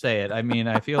laughing when you say it, I mean,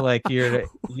 I feel like it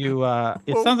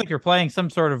sounds like you're playing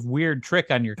some sort of weird trick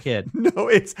on your kid. No,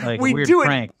 it's like we a weird do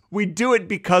prank. We do it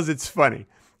because it's funny.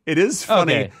 It is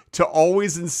funny to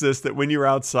always insist that when you're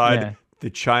outside, the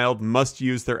child must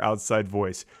use their outside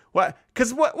voice. What?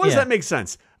 Because what does that make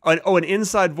sense? An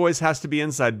inside voice has to be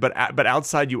inside, but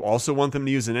outside you also want them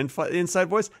to use an inside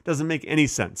voice? Doesn't make any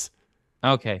sense.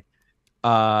 Okay.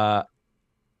 I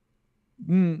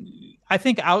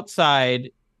think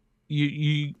outside,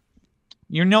 you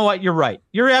know what? You're right.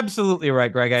 You're absolutely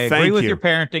right, Greg. I agree with your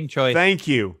parenting choice. Thank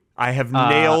you. I have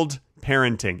nailed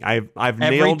parenting. I've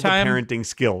nailed the parenting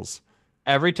skills.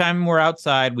 Every time we're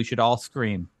outside, we should all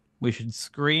scream. We should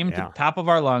scream to the top of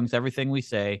our lungs everything we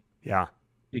say. Yeah.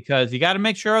 Because you got to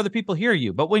make sure other people hear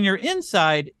you. But when you're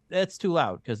inside, that's too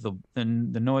loud because the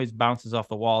noise bounces off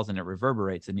the walls and it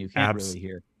reverberates and you can't really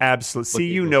hear. Absolutely. See,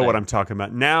 you know what I'm talking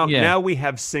about. Now we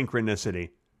have synchronicity.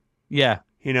 Yeah.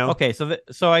 You know? Okay,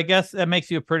 so I guess that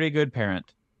makes you a pretty good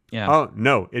parent. Yeah. Oh,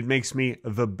 no. It makes me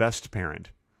the best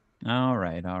parent. All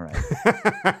right.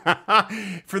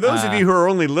 For those of you who are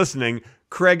only listening,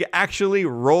 Craig actually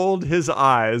rolled his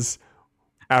eyes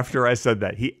after I said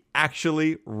that. He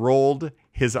actually rolled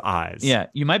his eyes. Yeah,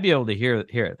 you might be able to hear it.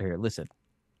 Here, listen.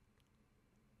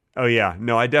 Oh yeah,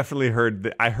 no, I definitely heard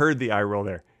the eye roll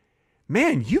there.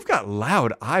 Man, you've got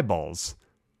loud eyeballs.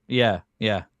 Yeah.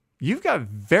 You've got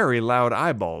very loud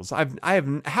eyeballs.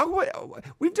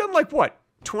 We've done like what?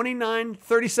 29,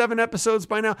 37 episodes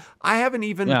by now.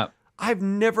 I've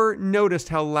never noticed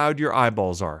how loud your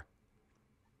eyeballs are.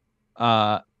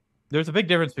 There's a big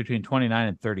difference between 29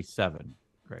 and 37.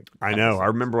 Greg. I know. I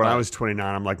remember when I was 29,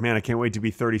 I'm like, man, I can't wait to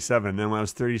be 37. And then when I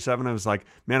was 37, I was like,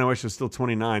 man, I wish I was still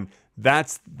 29.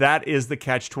 That is the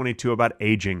catch-22 about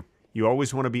aging. You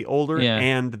always want to be older,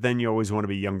 and then you always want to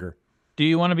be younger. Do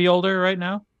you want to be older right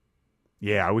now?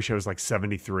 Yeah, I wish I was like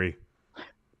 73.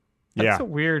 That's so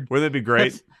weird. Wouldn't that be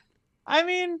great? I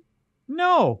mean,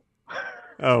 no.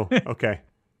 Oh, okay.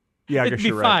 Yeah, I guess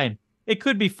you're right. Fine. It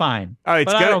could be fine. Oh,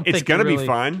 it's gonna be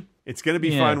fine. It's gonna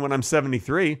be fine when I'm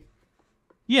 73.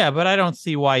 Yeah, but I don't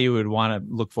see why you would want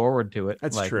to look forward to it.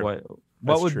 That's true.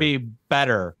 What would be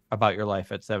better about your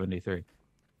life at 73?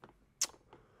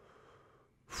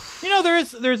 You know,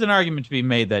 there's an argument to be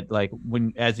made that like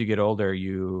as you get older,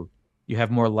 you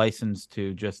have more license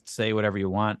to just say whatever you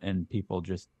want, and people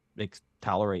just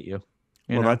tolerate you.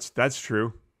 You know? That's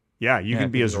true. Yeah, you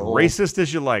can be as racist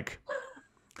as you like.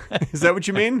 Is that what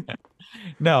you mean?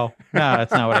 No,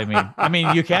 that's not what I mean. I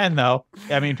mean, you can though.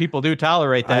 I mean, people do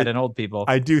tolerate that in old people.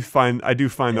 I do find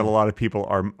that a lot of people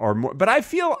are more. But I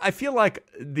feel like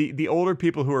the older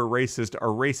people who are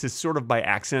racist sort of by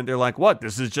accident. They're like, "What?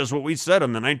 This is just what we said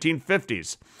in the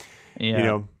 1950s." Yeah. You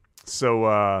know. So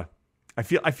I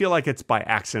feel like it's by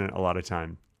accident a lot of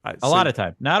time. A lot of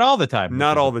time, not all the time.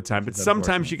 Not all the time, but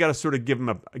sometimes you got to sort of give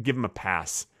them a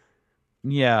pass.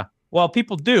 Yeah. Well,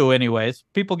 people do anyways.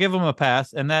 People give them a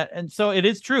pass, and so it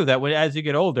is true that as you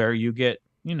get older, you get,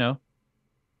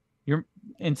 you're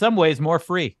in some ways more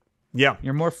free. Yeah.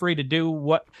 You're more free to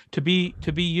do to be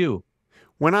you.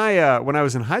 When I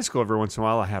was in high school, every once in a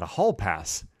while I had a hall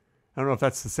pass. I don't know if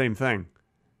that's the same thing.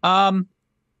 In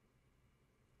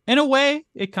a way,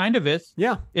 it kind of is.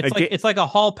 Yeah. It's like a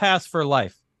hall pass for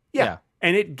life. Yeah.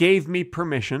 And it gave me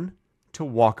permission to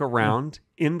walk around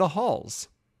in the halls.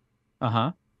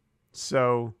 Uh-huh.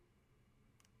 So,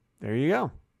 there you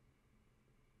go.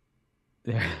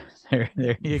 There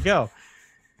you go.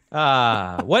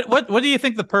 What do you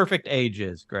think the perfect age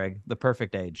is, Greg? The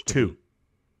perfect age? 2.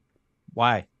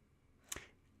 Why?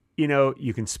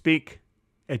 You can speak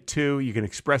at 2. You can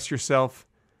express yourself,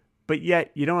 but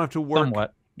yet you don't have to work.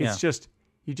 Somewhat. Yeah. It's just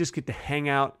you just get to hang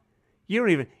out. You don't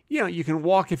even. You can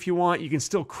walk if you want. You can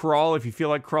still crawl if you feel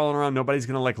like crawling around. Nobody's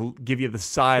gonna give you the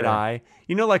side eye.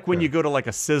 Like when you go to like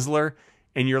a Sizzler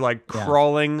and you're like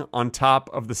crawling on top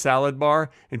of the salad bar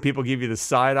and people give you the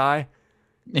side eye.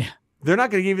 Yeah. They're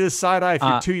not going to give you the side eye if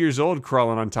you're 2 years old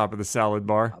crawling on top of the salad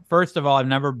bar. First of all, I've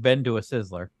never been to a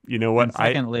Sizzler. You know what?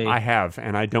 Secondly, I have,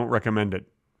 and I don't recommend it.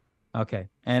 Okay.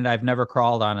 And I've never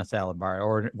crawled on a salad bar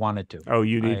or wanted to. Oh,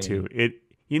 you need to.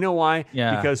 You know why?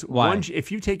 Yeah. Because if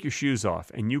you take your shoes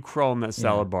off and you crawl in that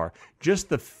salad bar, just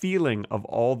the feeling of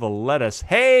all the lettuce.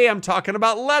 Hey, I'm talking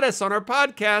about lettuce on our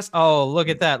podcast. Oh, look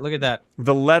at that. Look at that.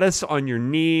 The lettuce on your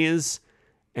knees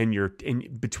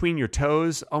and between your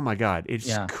toes. Oh my God.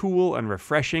 It's cool and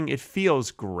refreshing. It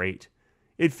feels great.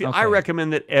 I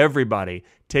recommend that everybody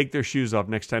take their shoes off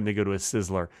next time they go to a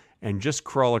Sizzler and just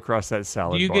crawl across that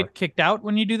salad bar. Do you get kicked out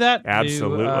when you do that?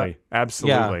 Absolutely.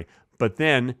 Absolutely. Yeah. But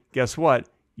then guess what?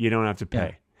 You don't have to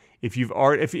pay. Yeah.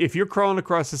 If you're crawling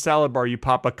across the salad bar, you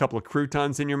pop a couple of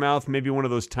croutons in your mouth, maybe one of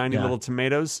those tiny little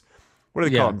tomatoes. What do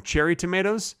they call them? Cherry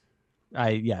tomatoes?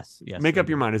 Yes. Make up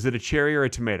your mind. Is it a cherry or a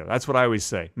tomato? That's what I always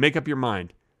say. Make up your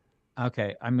mind.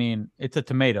 Okay. I mean, it's a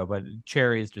tomato, but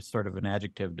cherry is just sort of an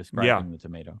adjective describing the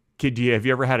tomato. Kid, have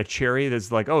you ever had a cherry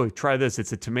that's like, oh, try this.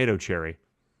 It's a tomato cherry.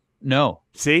 No.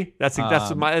 See, that's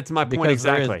my point because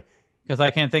exactly. Because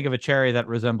I can't think of a cherry that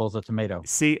resembles a tomato.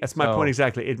 See, that's my point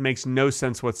exactly. It makes no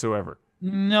sense whatsoever.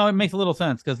 No, it makes a little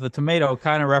sense because the tomato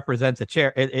kind of represents a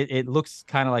cherry. It looks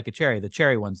kind of like a cherry. The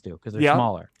cherry ones do because they're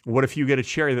smaller. What if you get a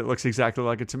cherry that looks exactly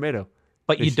like a tomato?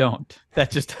 But you don't. That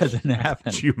just doesn't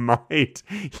happen. You might.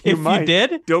 You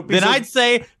did, then I'd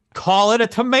say call it a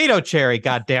tomato cherry.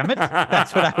 God damn it!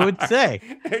 That's what I would say.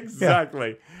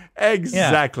 Exactly.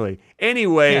 Exactly. Yeah.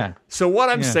 Anyway, so what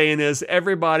I'm saying is,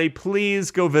 everybody, please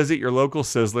go visit your local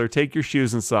Sizzler. Take your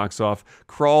shoes and socks off.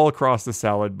 Crawl across the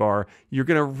salad bar. You're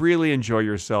going to really enjoy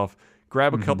yourself.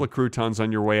 Grab a couple of croutons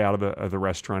on your way out of the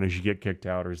restaurant as you get kicked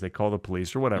out, or as they call the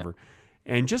police, or whatever.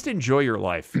 And just enjoy your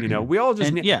life. You know, we all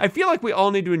just I feel like we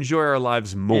all need to enjoy our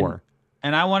lives more.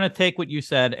 And I want to take what you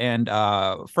said and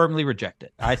firmly reject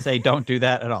it. I say don't do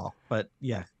that at all. But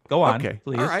go on,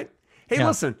 please. All right. Hey,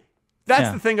 listen.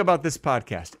 That's the thing about this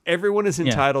podcast. Everyone is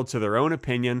entitled to their own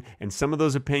opinion, and some of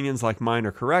those opinions, like mine,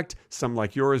 are correct. Some,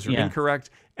 like yours, are incorrect.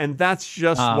 And that's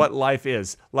just what life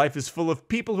is. Life is full of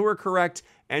people who are correct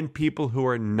and people who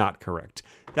are not correct.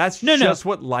 That's just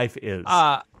what life is.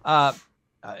 All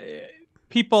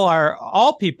people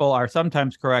are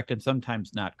sometimes correct and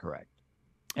sometimes not correct.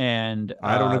 And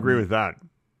I don't agree with that.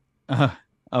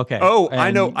 Okay. Oh,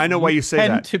 I know why you say that.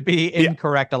 Tend to be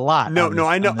incorrect a lot.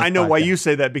 I know why you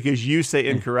say that, because you say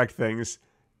incorrect things,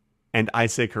 and I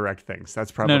say correct things.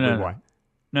 That's probably why.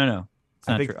 No, it's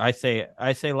not true. I say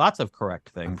lots of correct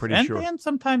things. I'm pretty sure, and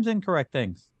sometimes incorrect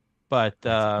things. But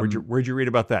where'd you read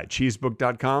about that?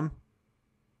 Cheesebook.com.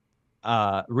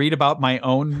 Read about my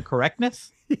own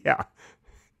correctness. Yeah.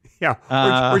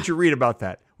 Where'd you read about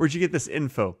that? Where'd you get this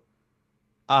info?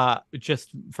 Just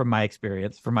from my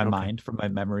experience, from my mind, from my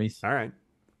memories. All right.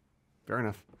 Fair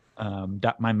enough.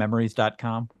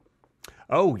 mymemories.com.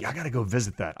 Oh, I got to go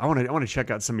visit that. I want to check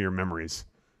out some of your memories.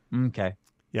 Okay.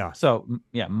 Yeah. So,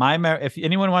 if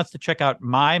anyone wants to check out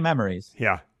my memories.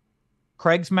 Yeah.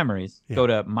 Craig's memories, go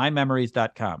to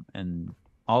mymemories.com and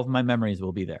all of my memories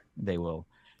will be there. They will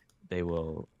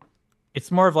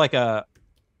it's more of like a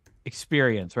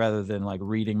experience rather than like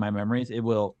reading my memories.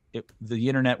 The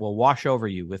internet will wash over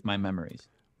you with my memories.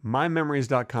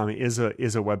 Mymemories.com is a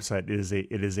website.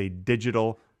 It is a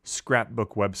digital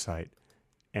scrapbook website.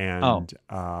 And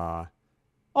my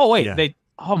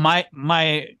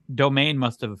domain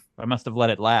I must have let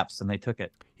it lapse and they took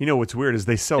it. You know what's weird is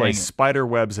they sell a spider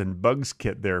webs and bugs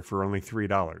kit there for only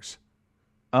 $3.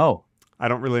 Oh. I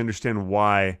don't really understand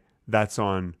why that's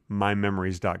on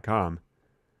mymemories.com.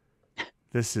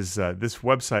 This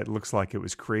website looks like it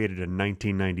was created in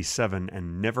 1997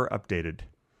 and never updated.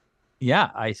 Yeah,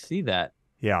 I see that.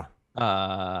 Yeah.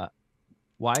 Why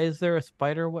is there a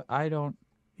spider? I don't.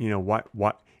 You know what?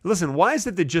 Listen, why is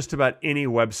it that just about any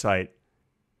website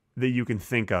that you can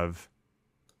think of,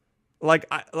 like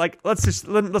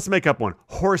let's make up one.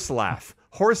 Horselaugh.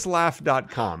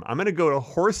 Horselaugh.com. I'm gonna go to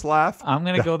Horselaugh. I'm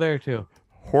gonna go there too.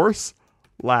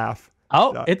 Horselaugh.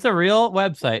 Oh, it's a real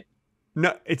website.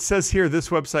 No, it says here this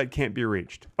website can't be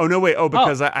reached. Oh, no, wait. Oh,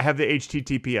 because I have the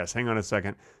HTTPS. Hang on a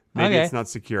second. Maybe it's not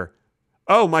secure.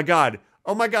 Oh, my God.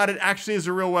 It actually is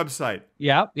a real website.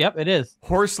 Yep, it is.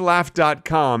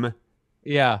 Horselaugh.com.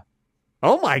 Yeah.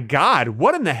 Oh, my God.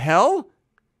 What in the hell?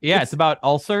 Yeah, it's about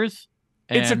ulcers.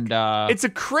 It's a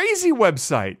crazy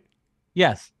website.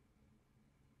 Yes.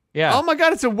 Yeah. Oh, my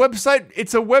God. It's a website.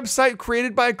 It's a website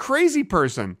created by a crazy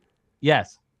person.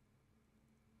 Yes.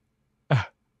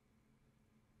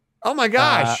 Oh my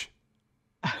gosh.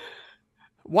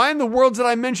 Why in the world did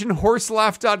I mention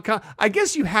Horselaugh.com? I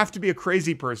guess you have to be a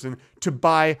crazy person to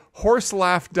buy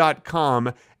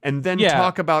Horselaugh.com and then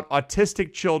talk about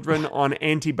autistic children on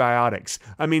antibiotics.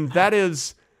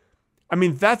 That's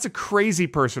a crazy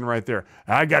person right there.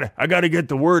 I gotta get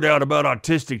the word out about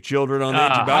autistic children on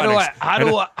antibiotics.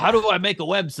 How do I make a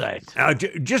website?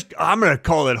 I'm gonna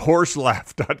call it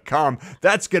Horselaugh.com.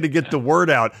 That's gonna get the word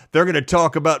out. They're gonna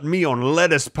talk about me on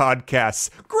lettuce podcasts.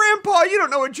 Grandpa, you don't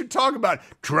know what you're talking about.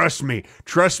 Trust me.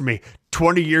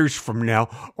 20 years from now,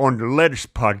 on the Lettuce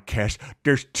Podcast,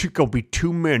 there's going to be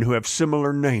two men who have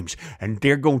similar names, and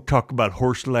they're going to talk about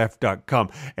Horselaugh.com,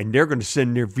 and they're going to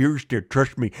send their viewers there.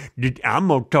 Trust me, I'm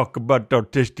going to talk about the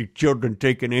autistic children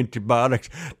taking antibiotics.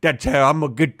 That's how I'm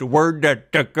going to get the word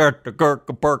that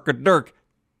dirk.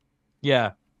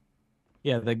 Yeah.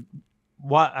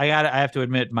 I have to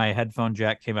admit, my headphone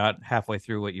jack came out halfway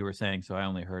through what you were saying, so I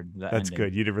only heard that. That's ending.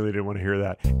 good. You really didn't want to hear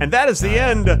that. And that is the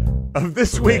end of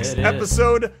this week's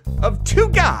episode of Two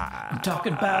Guys. I'm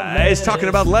talking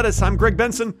about lettuce. I'm Greg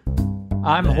Benson.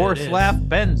 I'm Horse Laugh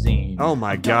Benzine. Oh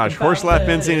my gosh, Horse Laugh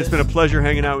Benzine, it's been a pleasure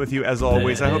hanging out with you as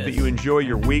always. I hope that you enjoy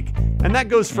your week. And that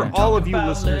goes for all of you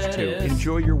listeners too.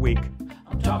 Enjoy your week.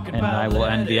 And I will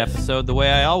end the episode the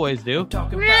way I always do.